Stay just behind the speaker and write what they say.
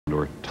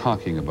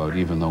talking about,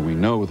 even though we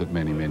know that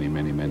many, many,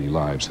 many, many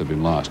lives have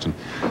been lost. And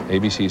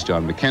ABC's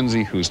John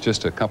McKenzie, who's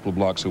just a couple of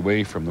blocks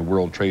away from the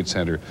World Trade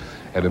Center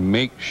at a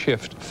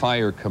makeshift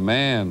fire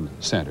command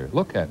center.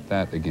 Look at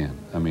that again.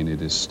 I mean,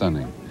 it is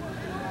stunning.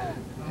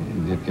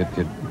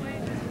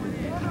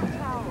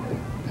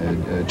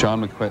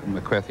 John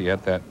McCarthy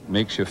at that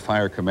makeshift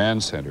fire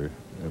command center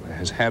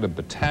has had a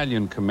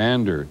battalion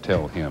commander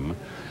tell him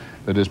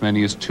that as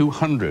many as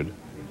 200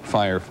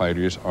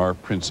 firefighters are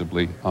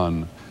principally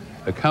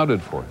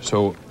unaccounted for.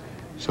 So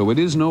it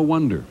is no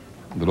wonder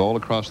that all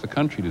across the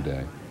country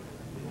today,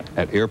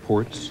 at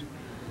airports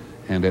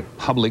and at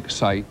public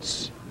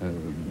sites,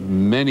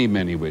 many,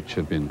 many which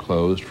have been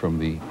closed from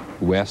the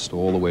west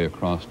all the way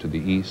across to the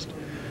east,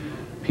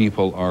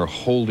 people are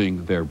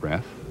holding their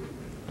breath.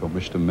 Don't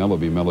wish to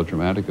be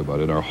melodramatic about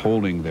it, are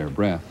holding their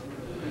breath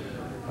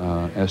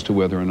as to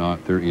whether or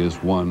not there is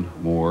one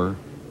more